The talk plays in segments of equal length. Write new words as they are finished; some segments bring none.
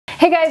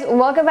Hey guys,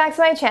 welcome back to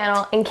my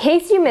channel. In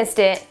case you missed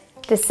it,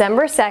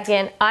 December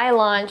 2nd, I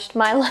launched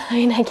my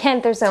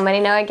line, there's so many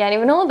now I can't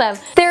even hold them,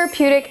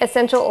 therapeutic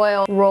essential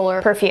oil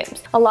roller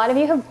perfumes. A lot of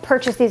you have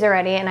purchased these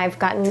already and I've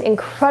gotten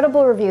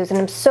incredible reviews, and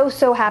I'm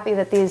so happy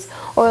that these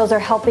oils are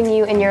helping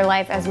you in your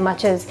life as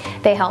much as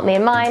they help me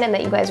in mine, and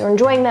that you guys are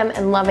enjoying them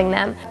and loving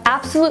them.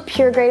 Absolute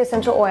pure grade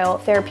essential oil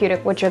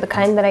therapeutic, which are the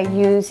kind that I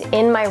use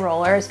in my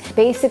rollers,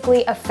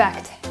 basically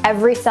affect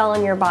every cell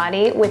in your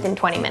body within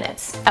 20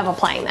 minutes of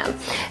applying them.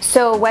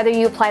 So whether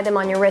you apply them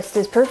on your wrist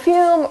as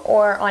perfume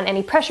or on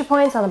any pressure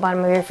points on the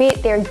bottom of your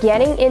feet, they're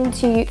getting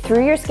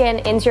through your skin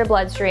into your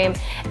bloodstream,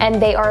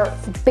 and they are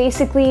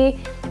basically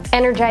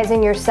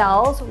energizing your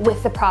cells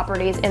with the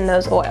properties in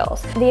those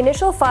oils. The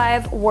initial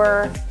 5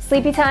 were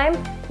sleepy time,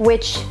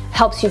 which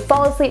helps you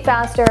fall asleep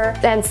faster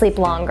and sleep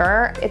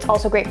longer. It's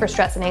also great for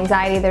stress and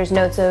anxiety. There's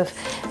notes of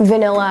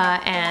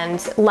vanilla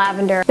and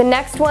lavender. The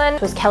next one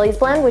was Kelly's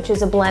Blend, which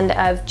is a blend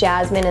of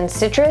jasmine and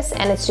citrus,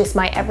 and it's just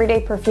my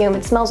everyday perfume.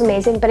 It smells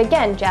amazing, but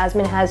again,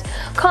 jasmine has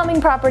calming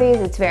properties.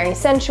 It's very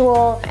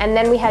sensual. And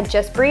then we had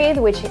Just Breathe,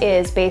 which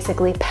is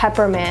basically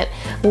peppermint,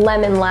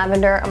 lemon,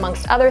 lavender,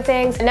 amongst other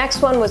things. The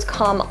next one was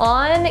Calm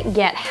On,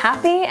 Get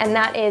Happy, and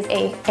that is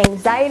a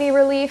anxiety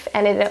relief,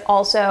 and it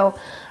also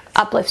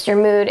uplifts your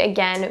mood.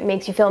 Again,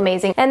 makes you feel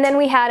amazing. And then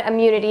we had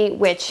Immunity,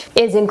 which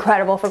is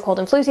incredible for cold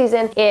and flu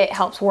season. It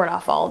helps ward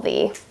off all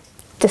the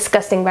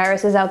disgusting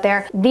viruses out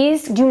there.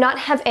 These do not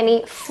have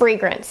any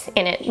fragrance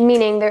in it,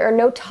 meaning there are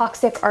no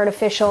toxic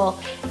artificial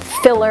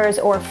fillers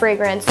or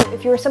fragrance. So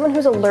if you're someone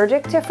who's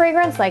allergic to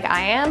fragrance, like I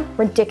am,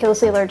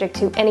 ridiculously allergic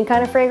to any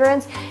kind of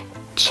fragrance,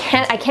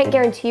 I can't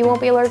guarantee you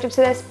won't be allergic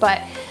to this,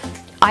 but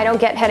I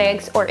don't get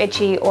headaches or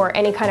itchy or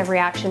any kind of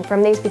reaction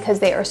from these because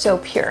they are so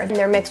pure. And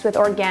they're mixed with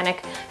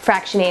organic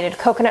fractionated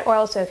coconut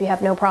oil, so if you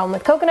have no problem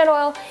with coconut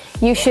oil,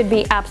 you should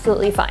be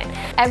absolutely fine.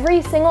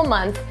 Every single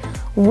month,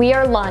 we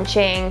are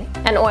launching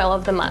an oil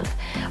of the month.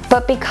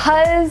 But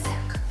because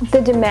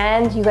the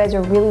demand, you guys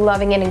are really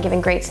loving it and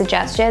giving great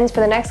suggestions, for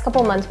the next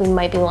couple months we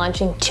might be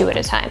launching 2 at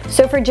a time.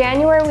 So for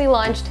January we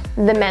launched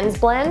the men's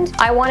blend.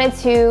 I wanted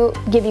to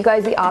give you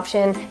guys the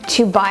option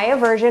to buy a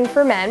version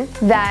for men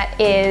that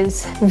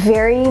is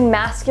very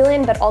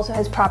masculine but also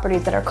has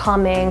properties that are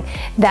calming,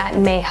 that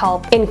may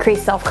help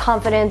increase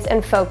self-confidence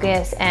and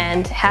focus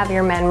and have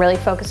your men really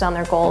focused on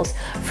their goals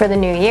for the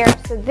new year.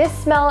 So this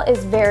smell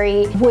is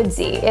very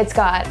woodsy. It's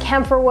got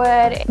camphor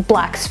wood,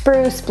 black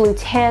spruce, blue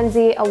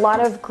tansy, a lot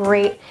of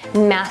great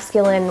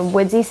masculine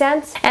woodsy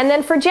scents. And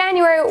then for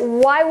January,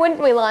 why wouldn't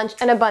we launch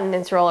an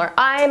abundance roller?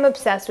 I'm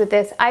obsessed with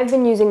this. I've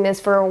been using this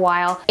for a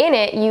while. In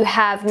it, you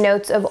have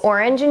notes of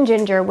orange and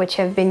ginger, which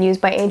have been used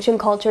by ancient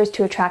cultures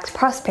to attract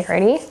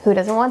prosperity. Who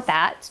doesn't want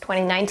that? It's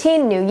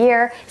 2019, new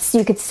year. So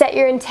you could set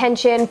your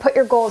intention, put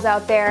your goals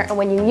out there, and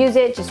when you use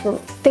it, just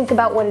think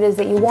about what it is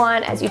that you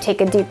want as you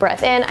take a deep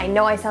breath in. I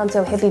know I sound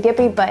so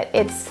hippy-dippy, but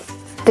it's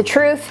the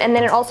truth. And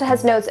then it also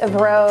has notes of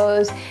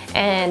rose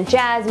and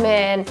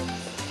jasmine.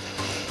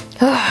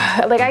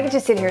 Like, I could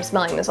just sit here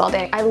smelling this all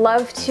day. I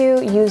love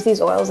to use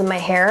these oils in my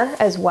hair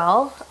as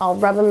well. I'll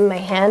rub them in my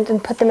hand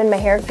and put them in my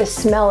hair. The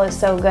smell is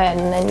so good, and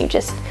then you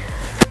just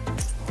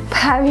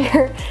have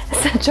your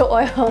essential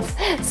oils,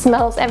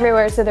 smells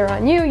everywhere, so they're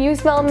on you, you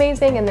smell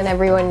amazing, and then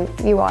everyone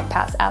you walk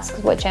past asks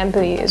what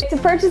shampoo you use. To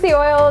purchase the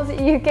oils,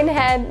 you can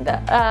head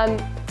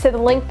to the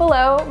link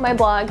below my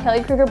blog,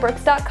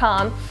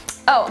 kellykrugerbrooks.com.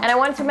 Oh, and I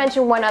wanted to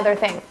mention one other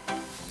thing.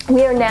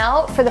 We are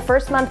now, for the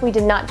first month we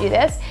did not do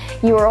this,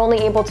 you were only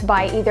able to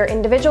buy either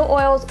individual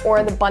oils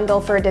or the bundle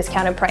for a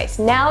discounted price.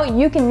 Now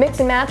you can mix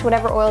and match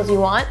whatever oils you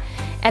want,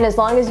 and as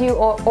long as you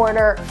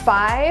order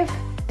 5,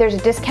 there's a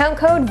discount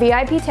code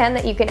VIP10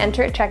 that you can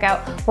enter at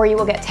checkout, where you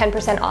will get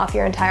 10% off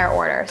your entire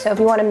order. So if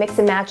you want to mix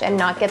and match and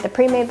not get the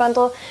pre-made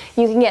bundle,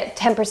 you can get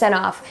 10%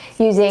 off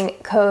using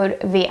code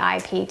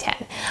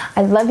VIP10.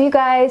 I love you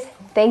guys.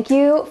 Thank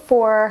you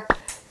for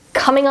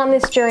coming on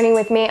this journey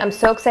with me. I'm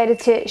so excited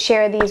to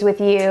share these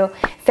with you.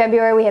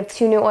 February we have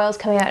 2 new oils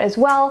coming out as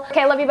well.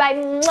 Okay, I love you, bye.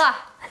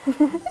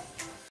 Mwah.